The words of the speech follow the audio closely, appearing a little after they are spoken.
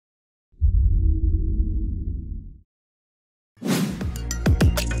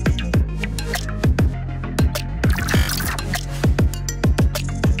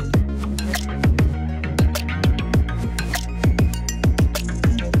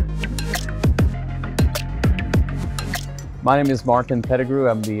My name is Martin Pettigrew.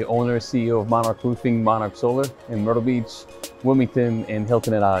 I'm the owner and CEO of Monarch Roofing, Monarch Solar in Myrtle Beach, Wilmington, and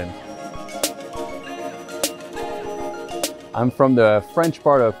Hilton Head Island. I'm from the French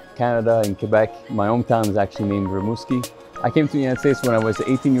part of Canada in Quebec. My hometown is actually named Rimouski. I came to the United States when I was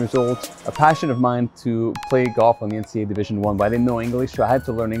 18 years old. A passion of mine to play golf on the NCAA Division I, but I didn't know English, so I had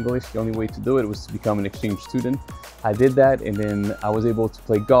to learn English. The only way to do it was to become an exchange student. I did that, and then I was able to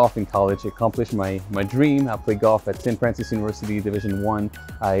play golf in college, accomplish my dream. I played golf at St. Francis University Division I.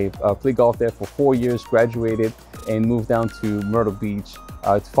 I played golf there for 4 years, graduated, and moved down to Myrtle Beach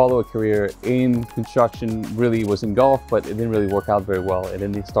to follow a career in construction. Really was in golf, but it didn't really work out very well. And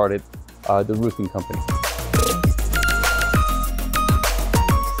then they started the roofing company.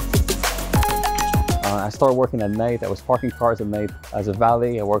 I started working at night. I was parking cars at night as a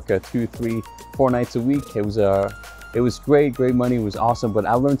valet. I worked 2, 3, 4 nights a week. It was great money. It was awesome. But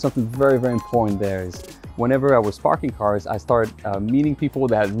I learned something very important there is whenever I was parking cars, I started meeting people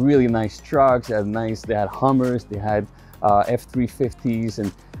that had really nice trucks, they had Hummers, they had F-350s,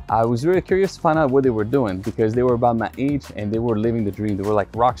 and I was really curious to find out what they were doing because they were about my age and they were living the dream. They were like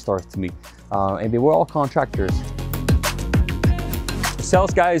rock stars to me, and they were all contractors.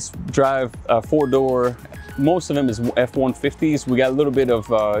 Sales guys drive 4-door. Most of them is F-150s. We got a little bit of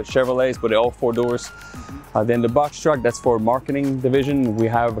Chevrolets, but they're all 4 doors. Then the box truck, that's for marketing division. We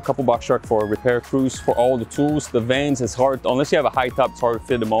have a couple box truck for repair crews for all the tools. The vans is hard, unless you have a high top, it's hard to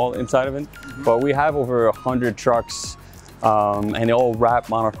fit them all inside of it. But we have over 100 trucks and they all wrap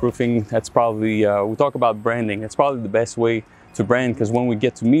Monarch Roofing. That's probably, we talk about branding. It's probably the best way to brand because when we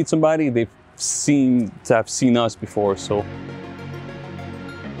get to meet somebody, they've seem to have seen us before. So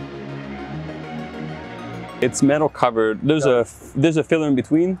it's metal covered. There's a filler in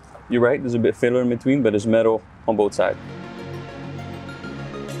between. You're right, there's a bit filler in between, but there's metal on both sides.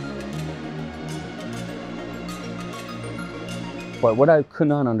 But what I could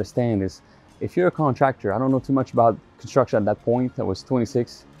not understand is, if you're a contractor, I don't know too much about construction at that point. I was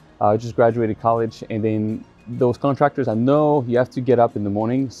 26, I just graduated college, and then those contractors, I know you have to get up in the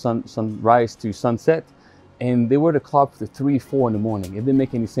morning, sunrise to sunset, and they were the club for 3, 4 in the morning. It didn't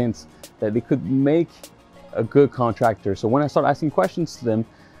make any sense that they could make a good contractor. So when I started asking questions to them,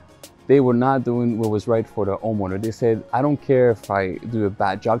 they were not doing what was right for the homeowner. They said, I don't care if I do a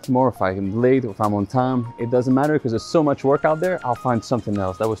bad job tomorrow, if I'm late, or if I'm on time. It doesn't matter because there's so much work out there, I'll find something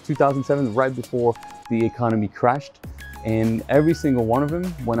else. That was 2007, right before the economy crashed. And every single one of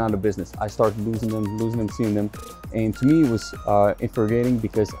them went out of business. I started losing them, seeing them. And to me, it was infuriating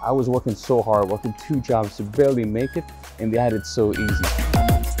because I was working so hard, working 2 jobs to barely make it, and they had it so easy.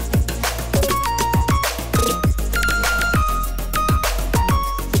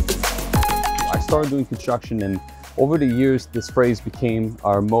 I started doing construction, and over the years this phrase became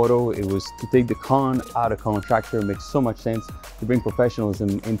our motto. It was to take the con out of contractor. It makes so much sense to bring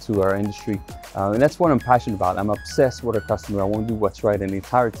professionalism into our industry, and that's what I'm passionate about. I'm obsessed with our customer. I want to do what's right, and the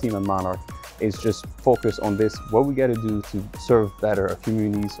entire team at Monarch is just focused on this, what we got to do to serve better our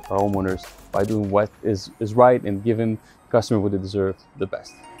communities, our homeowners, by doing what is right and giving the customer what they deserve, the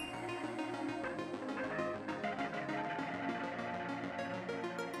best.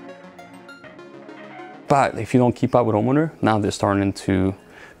 But if you don't keep up with homeowner, now they're starting into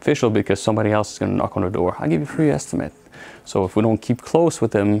official because somebody else is going to knock on the door. I'll give you a free estimate. So if we don't keep close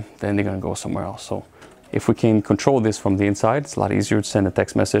with them, then they're going to go somewhere else. So if we can control this from the inside, it's a lot easier to send a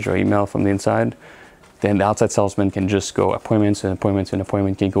text message or email from the inside. Then the outside salesman can just go appointments and appointments and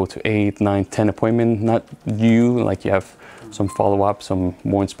appointment, can go to 8, 9, 10 appointments. Not you, like you have some follow-up, some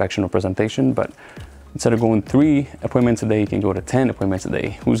more inspection or presentation, but instead of going 3 appointments a day, you can go to 10 appointments a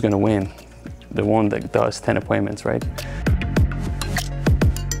day. Who's going to win? The one that does 10 appointments, right?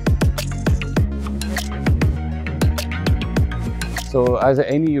 So as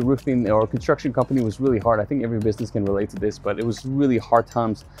any roofing or construction company was really hard. I think every business can relate to this, but it was really hard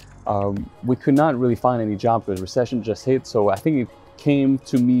times. We could not really find any job because recession just hit. So I think it came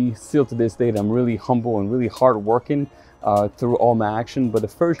to me still to this day that I'm really humble and really hard working through all my action. But the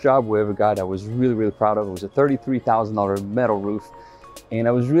first job we ever got, I was really proud of. It was a $33,000 metal roof. And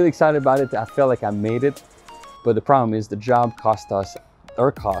I was really excited about it. I felt like I made it. But the problem is the job cost us,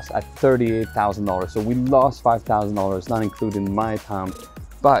 our cost at $38,000. So we lost $5,000, not including my time.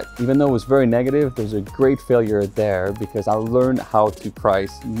 But even though it was very negative, there's a great failure there because I learned how to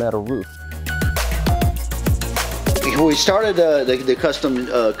price metal roofs. We started the custom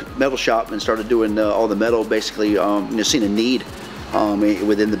metal shop and started doing all the metal, basically, seeing a need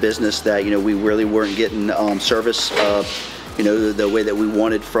within the business that, we really weren't getting service, the way that we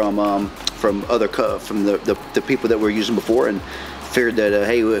wanted from the people that we were using before. And figured that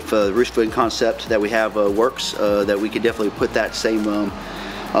hey, if the roofing concept that we have works, that we could definitely put that same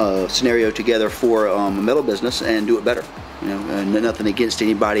scenario together for a metal business and do it better. You know, and nothing against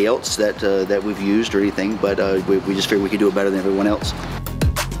anybody else that we've used or anything, but we just figured we could do it better than everyone else.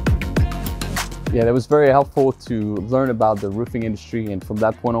 Yeah, that was very helpful to learn about the roofing industry, and from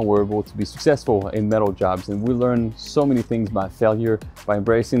that point on, we're able to be successful in metal jobs. And we learned so many things by failure, by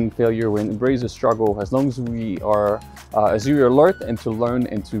embracing failure. We embrace the struggle as long as we are, as you're alert and to learn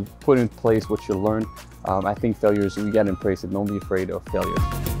and to put in place what you learn. I think failures, we gotta embrace it. Don't be afraid of failure.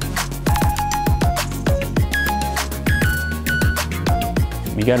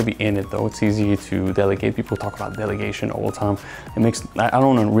 You got to be in it though. It's easy to delegate. People talk about delegation all the time. I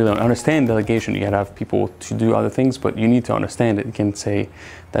don't really understand delegation. You got to have people to do other things, but you need to understand it. You can say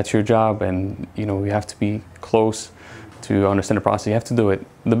that's your job, and you know, you have to be close to understand the process. You have to do it.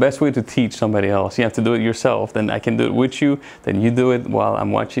 The best way to teach somebody else, you have to do it yourself. Then I can do it with you. Then you do it while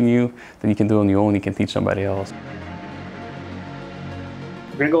I'm watching you. Then you can do it on your own. You can teach somebody else.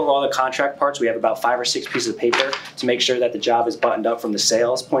 We're going to go over all the contract parts. We have about 5 or 6 pieces of paper to make sure that the job is buttoned up from the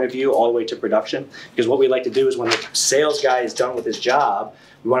sales point of view all the way to production. Because what we like to do is when the sales guy is done with his job,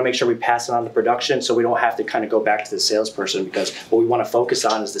 we want to make sure we pass it on to production so we don't have to kind of go back to the salesperson, because what we want to focus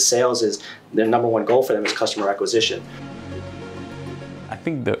on is the sales is their #1 goal for them is customer acquisition. I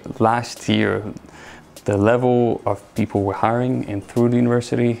think the last year, the level of people we're hiring and through the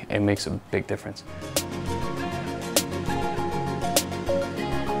university, it makes a big difference.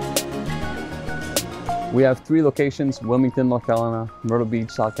 We have 3 locations: Wilmington, North Carolina, Myrtle Beach,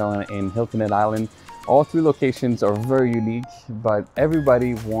 South Carolina, and Hilton Head Island. All 3 locations are very unique, but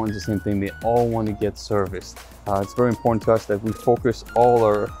everybody wants the same thing. They all want to get serviced. It's very important to us that we focus all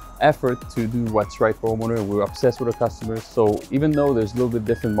our effort to do what's right for homeowner. We're obsessed with our customers. So even though there's a little bit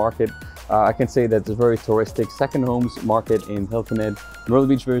different market, I can say that there's a very touristic second homes market in Hilton Head. Myrtle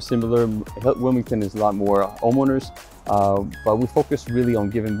Beach, very similar. Wilmington is a lot more homeowners. But we focus really on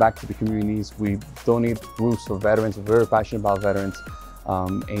giving back to the communities. We donate roofs for veterans. We're very passionate about veterans.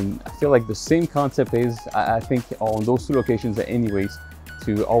 And I feel like the same concept is, I think, on those 2 locations anyways,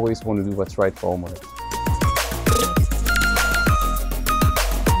 to always want to do what's right for homeowners.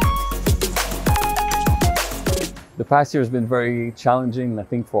 The past year has been very challenging, I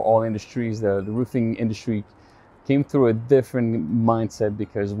think, for all industries. The roofing industry came through a different mindset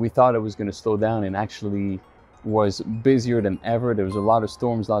because we thought it was going to slow down, and actually was busier than ever. There was a lot of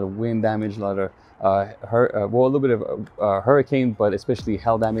storms, a lot of wind damage, a lot of a little bit of hurricane, but especially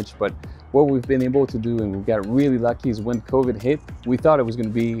hail damage. But what we've been able to do, and we got really lucky, is when COVID hit, we thought it was going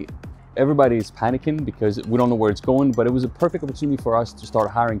to be, everybody's panicking because we don't know where it's going, but it was a perfect opportunity for us to start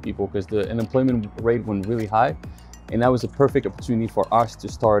hiring people because the unemployment rate went really high, and that was a perfect opportunity for us to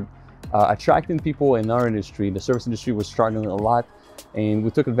start attracting people in our industry. The service industry was struggling a lot, and we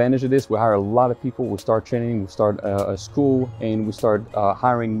took advantage of this. We hired a lot of people. We start training, we start a school, and we start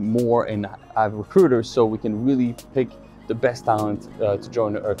hiring more and have recruiters so we can really pick the best talent to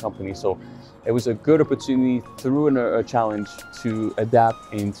join our company. So it was a good opportunity through a challenge to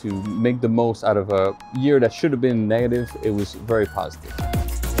adapt and to make the most out of a year that should have been negative. It was very positive.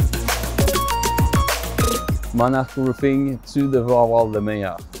 Monarch Roofing, tu devras avoir le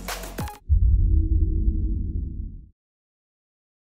meilleur.